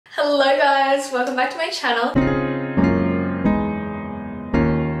Hello guys, welcome back to my channel.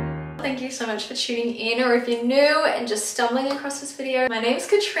 Thank you so much for tuning in, or if you're new and just stumbling across this video, my name is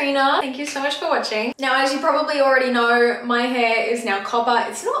Katrina. Thank you so much for watching. Now, as you probably already know, my hair is now copper.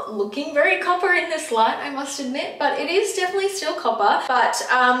 It's not looking very copper in this light, I must admit, but it is definitely still copper. But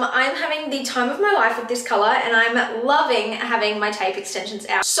I'm having the time of my life with this color, and I'm loving having my tape extensions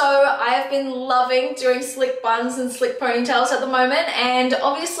out. So I have been loving doing slick buns and slick ponytails at the moment, and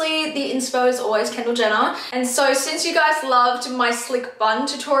obviously the inspo is always Kendall Jenner. And so since you guys loved my slick bun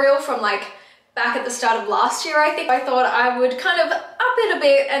tutorial from like back at the start of last year, I think, I thought I would kind of up it a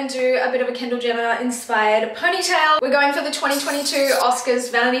bit and do a bit of a Kendall Jenner inspired ponytail. We're going for the 2022 Oscars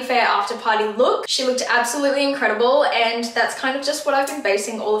Vanity Fair after party look. She looked absolutely incredible, and that's kind of just what I've been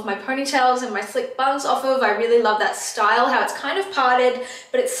basing all of my ponytails and my slick buns off of. I really love that style, how it's kind of parted,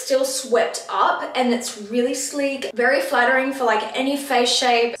 but it's still swept up and it's really sleek, very flattering for like any face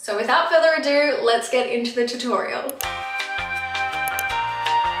shape. So without further ado, let's get into the tutorial.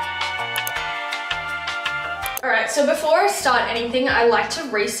 Alright, so before I start anything, I like to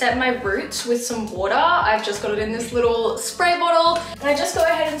reset my roots with some water. I've just got it in this little spray bottle, and I just go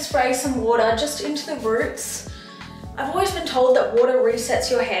ahead and spray some water just into the roots. I've always been told that water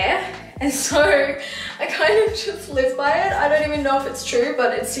resets your hair, and so I kind of just live by it. I don't even know if it's true,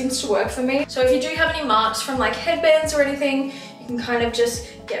 but it seems to work for me. So if you do have any marks from like headbands or anything, you can kind of just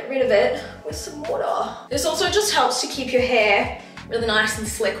get rid of it with some water. This also just helps to keep your hair really nice and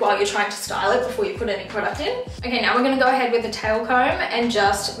slick while you're trying to style it before you put any product in. Okay, now we're gonna go ahead with the tail comb and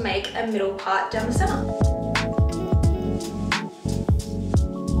just make a middle part down the center.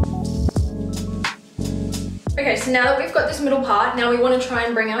 Okay, so now that we've got this middle part, now we wanna try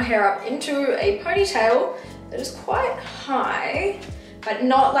and bring our hair up into a ponytail that is quite high, but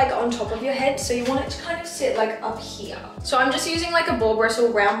not like on top of your head. So you want it to kind of sit like up here. So I'm just using like a ball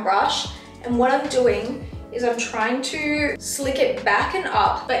bristle round brush, and what I'm doing is I'm trying to slick it back and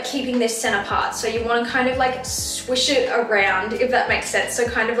up, but keeping this center part. So you want to kind of like swish it around, if that makes sense. So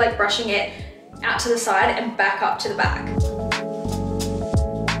kind of like brushing it out to the side and back up to the back.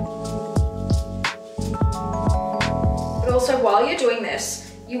 But also while you're doing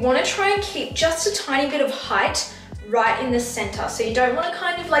this, you want to try and keep just a tiny bit of height right in the center. So you don't want to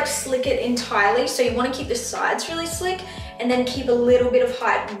kind of like slick it entirely. So you want to keep the sides really slick, and then keep a little bit of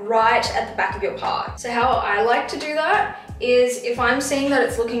height right at the back of your part. So how I like to do that is, if I'm seeing that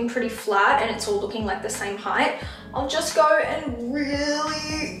it's looking pretty flat and it's all looking like the same height, I'll just go and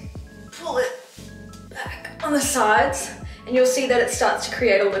really pull it back on the sides, and you'll see that it starts to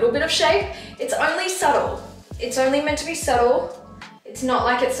create a little bit of shape. It's only subtle. It's only meant to be subtle. It's not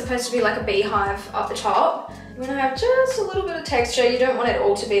like it's supposed to be like a beehive up the top. You wanna have just a little bit of texture. You don't want it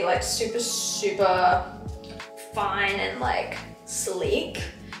all to be like super fine and like sleek.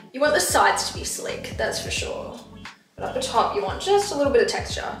 You want the sides to be sleek, that's for sure. But up the top, you want just a little bit of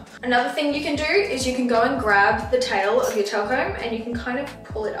texture. Another thing you can do is you can go and grab the tail of your tail comb, and you can kind of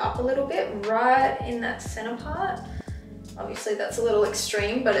pull it up a little bit right in that center part. Obviously that's a little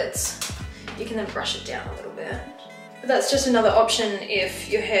extreme, but you can then brush it down a little bit. But that's just another option if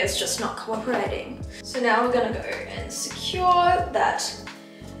your hair's just not cooperating. So now we're gonna go and secure that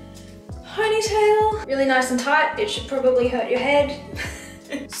ponytail really nice and tight. It should probably hurt your head.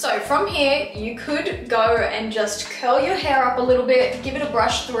 So from here, you could go and just curl your hair up a little bit, give it a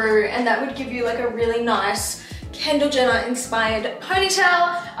brush through, and that would give you like a really nice Kendall Jenner inspired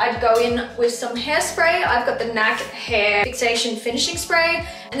ponytail. I'd go in with some hairspray. I've got the NAC Hair Fixation Finishing Spray,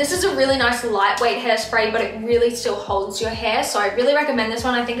 and this is a really nice lightweight hairspray, but it really still holds your hair. So I really recommend this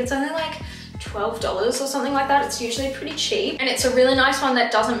one. I think it's only like $12 or something like that. It's usually pretty cheap, and it's a really nice one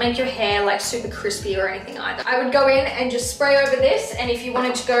that doesn't make your hair like super crispy or anything either. I would go in and just spray over this, and if you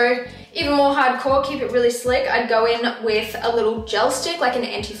wanted to go even more hardcore, keep it really slick, I'd go in with a little gel stick, like an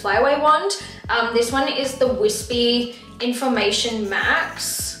anti-flyaway wand. This one is the Wispy Information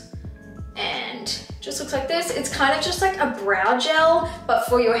Max, and just looks like this. It's kind of just like a brow gel, but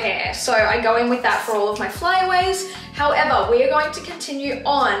for your hair. So I go in with that for all of my flyaways. However, we are going to continue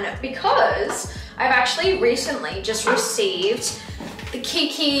on because I've actually recently just received the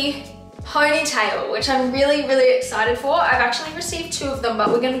Kiki ponytail, which I'm really, really excited for. I've actually received 2 of them, but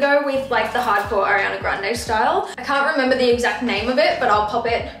we're gonna go with like the hardcore Ariana Grande style. I can't remember the exact name of it, but I'll pop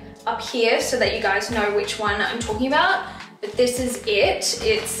it up here so that you guys know which one I'm talking about. But this is it.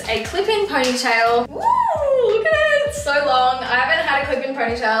 It's a clip-in ponytail. Woo, look at it, it's so long. I haven't had a clip-in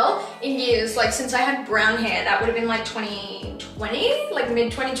ponytail in years, like since I had brown hair. That would have been like 2012 2020, like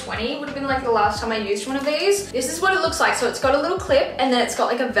mid 2020 would have been like the last time I used one of these. This is what it looks like. So it's got a little clip and then it's got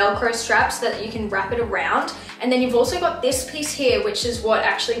like a Velcro strap so that you can wrap it around. And then you've also got this piece here, which is what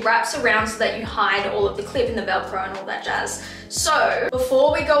actually wraps around so that you hide all of the clip and the Velcro and all that jazz. So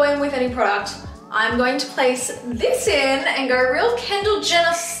before we go in with any product, I'm going to place this in and go real Kendall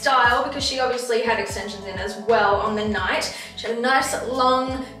Jenner style because she obviously had extensions in as well on the night. She had a nice,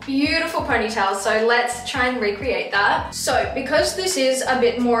 long, beautiful ponytail, so let's try and recreate that. So because this is a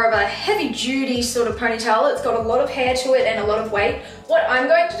bit more of a heavy duty sort of ponytail, it's got a lot of hair to it and a lot of weight, what I'm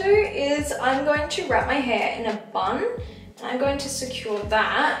going to do is I'm going to wrap my hair in a bun and I'm going to secure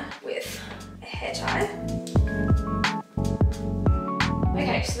that with a hair tie.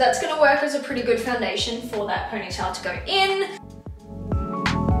 Okay, so that's gonna work as a pretty good foundation for that ponytail to go in.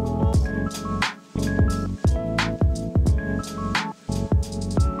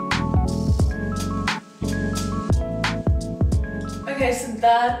 Okay, so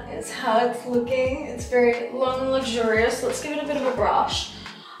that is how it's looking. It's very long and luxurious. Let's give it a bit of a brush.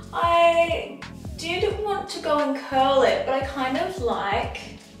 I did want to go and curl it, but I kind of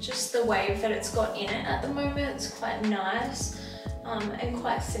like just the wave that it's got in it at the moment. It's quite nice. And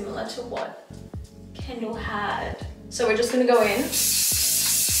quite similar to what Kendall had. So we're just gonna go in with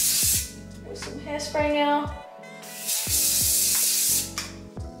some hairspray now.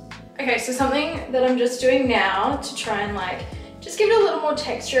 Okay, so something that I'm just doing now to try and like, just give it a little more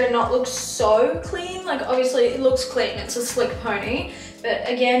texture and not look so clean. Like obviously it looks clean, it's a slick pony, but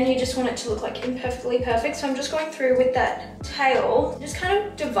again, you just want it to look like imperfectly perfect. So I'm just going through with that tail, just kind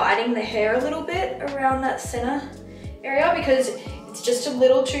of dividing the hair a little bit around that center area because it's just a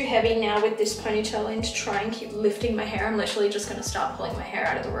little too heavy now with this ponytail in to try and keep lifting my hair. I'm literally just gonna start pulling my hair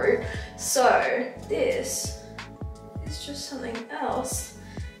out of the root. So this is just something else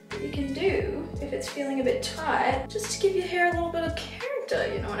that you can do if it's feeling a bit tight, just to give your hair a little bit of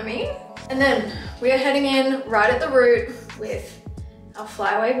character, you know what I mean? And then we are heading in right at the root with our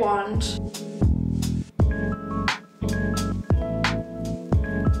flyaway wand.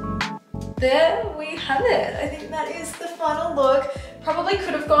 There we have it. I think that is the final look. Probably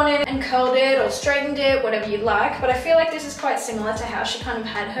could have gone in and curled it or straightened it, whatever you like, but I feel like this is quite similar to how she kind of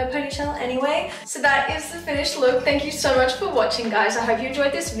had her ponytail anyway. So that is the finished look. Thank you so much for watching, guys. I hope you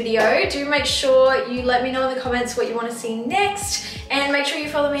enjoyed this video. Do make sure you let me know in the comments what you want to see next, and make sure you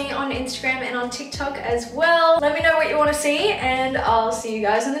follow me on Instagram and on TikTok as well. Let me know what you want to see, and I'll see you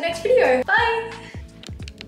guys in the next video. Bye!